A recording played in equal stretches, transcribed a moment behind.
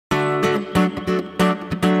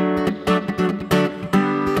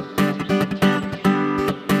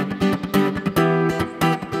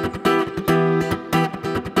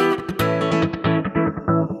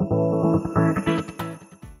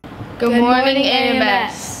Good morning,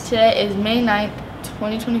 AMS. Today is May 9th,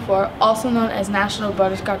 2024, also known as National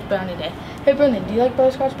Butterscotch Brownie Day. Hey Brendan, do you like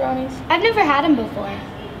butterscotch brownies? I've never had them before.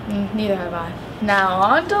 Neither have I. Now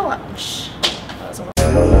on to lunch.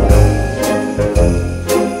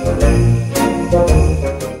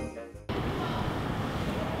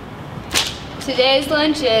 Today's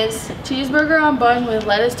lunch is cheeseburger on bun with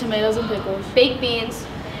lettuce, tomatoes, and pickles, baked beans,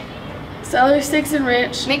 celery sticks and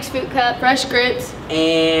ranch, mixed fruit cup, fresh grapes,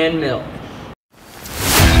 and milk.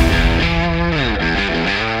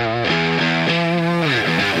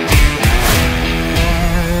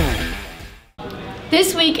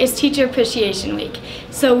 This week is Teacher Appreciation Week,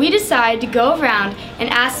 so we decided to go around and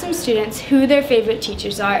ask some students who their favorite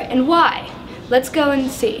teachers are and why. Let's go and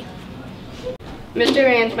see. Mr.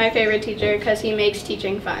 Rand's my favorite teacher because he makes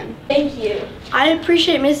teaching fun. Thank you. I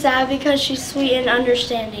appreciate Miss Zab because she's sweet and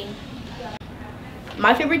understanding.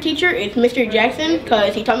 My favorite teacher is Mr. Jackson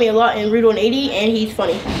because he taught me a lot in Route 180 and he's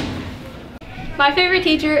funny. My favorite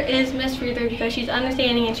teacher is Miss Ruther because she's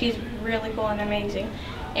understanding and she's really cool and amazing.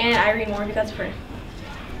 And I read more because of her.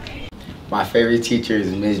 My favorite teacher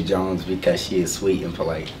is Miss Jones because she is sweet and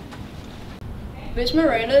polite. Miss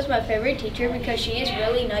Miranda is my favorite teacher because she is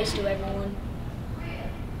really nice to everyone.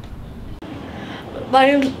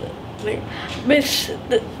 My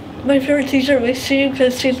favorite teacher is Miss She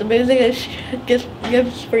because she's amazing and she gives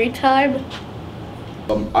free time.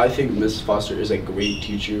 I think Miss Foster is a great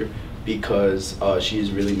teacher because she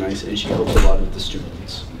is really nice and she helps a lot of the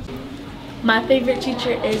students. My favorite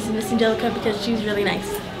teacher is Miss Angelica because she's really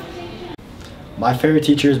nice. My favorite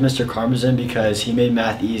teacher is Mr. Karmazin because he made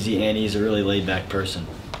math easy and he's a really laid-back person.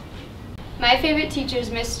 My favorite teacher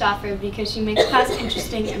is Miss Stafford because she makes class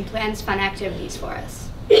interesting and plans fun activities for us.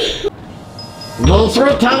 It's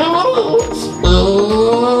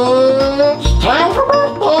time for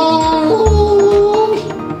birthdays!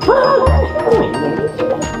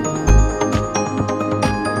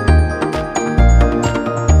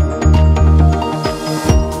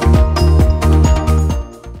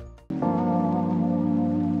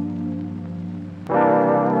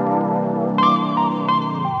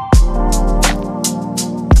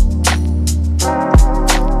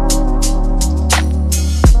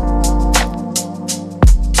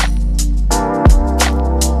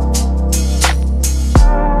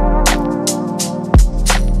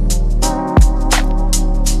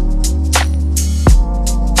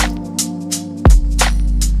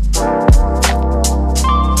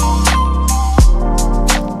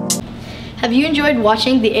 Have you enjoyed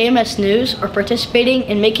watching the AMS News or participating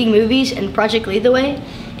in making movies in Project Lead the Way?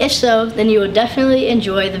 If so, then you will definitely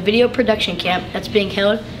enjoy the video production camp that's being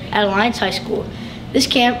held at Alliance High School. This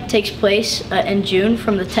camp takes place in June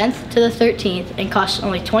from the 10th to the 13th and costs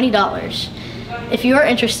only $20. If you are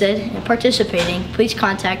interested in participating, please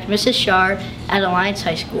contact Mrs. Shar at Alliance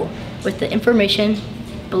High School with the information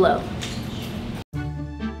below.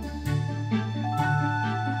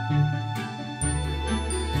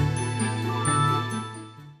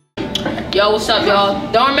 Yo, what's up, y'all?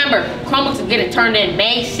 Don't remember, Chromebooks are getting turned in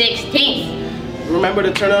May 16th. Remember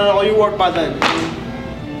to turn in all your work by then.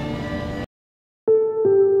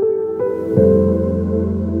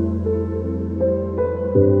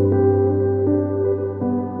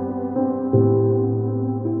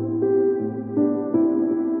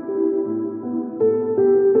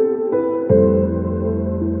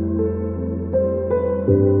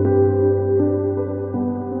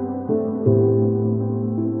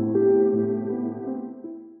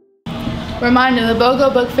 Reminder, the BOGO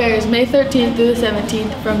Book Fair is May 13th through the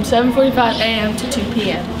 17th from 7:45 a.m. to 2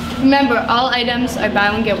 p.m. Remember, all items are buy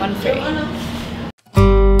one get one free.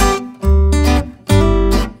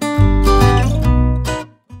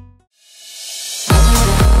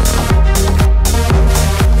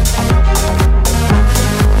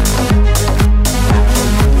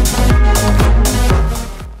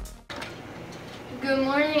 Good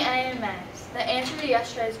morning, AMS. The answer to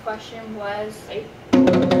yesterday's question was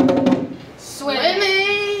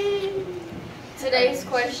swimming. Today's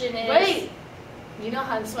question is... Wait! You know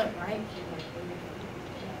how to swim, right?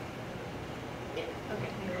 Yeah, okay,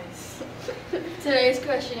 anyways. Today's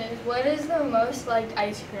question is, what is the most liked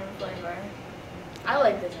ice cream flavor? I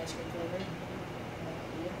like this ice cream flavor.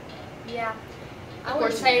 Yeah. I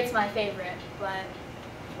wouldn't say it's my favorite, but...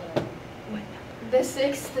 The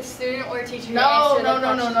 6th, the student or teacher No.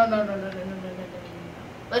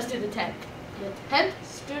 Let's do the 10th. The 10th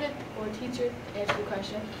student or teacher answer the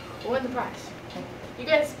question will win the prize. You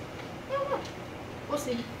guys, I don't know. We'll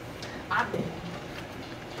see. I'm in.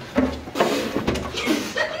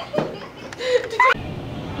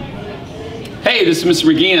 Hey Hey, this is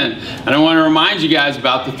Mr. McGeehan, and I want to remind you guys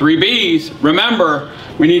about the 3 B's. Remember,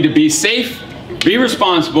 we need to be safe, be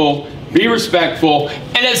responsible, be respectful,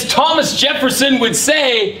 and as Thomas Jefferson would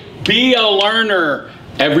say, be a learner.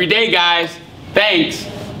 Every day, guys. Thanks.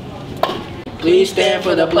 Please stand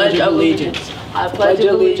for the Pledge of Allegiance. I pledge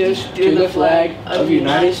allegiance to the flag of the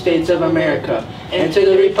United States of America and to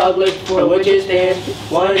the republic for which it stands,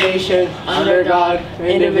 one nation, under God,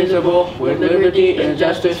 indivisible, with liberty and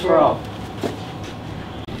justice for all.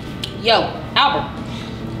 Yo, Albert.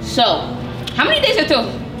 So, how many days until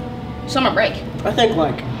summer break? I think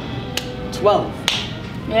like 12.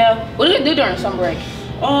 Yeah. What do you do during summer break?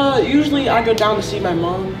 Usually I go down to see my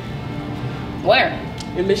mom. Where?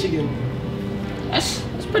 In Michigan. That's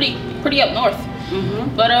pretty up north.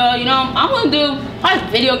 But you know, I'm gonna do like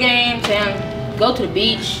video games and go to the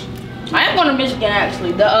beach. I am going to Michigan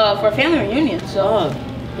actually, for a family reunion. So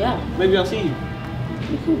yeah. Maybe I'll see you.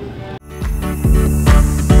 Cool.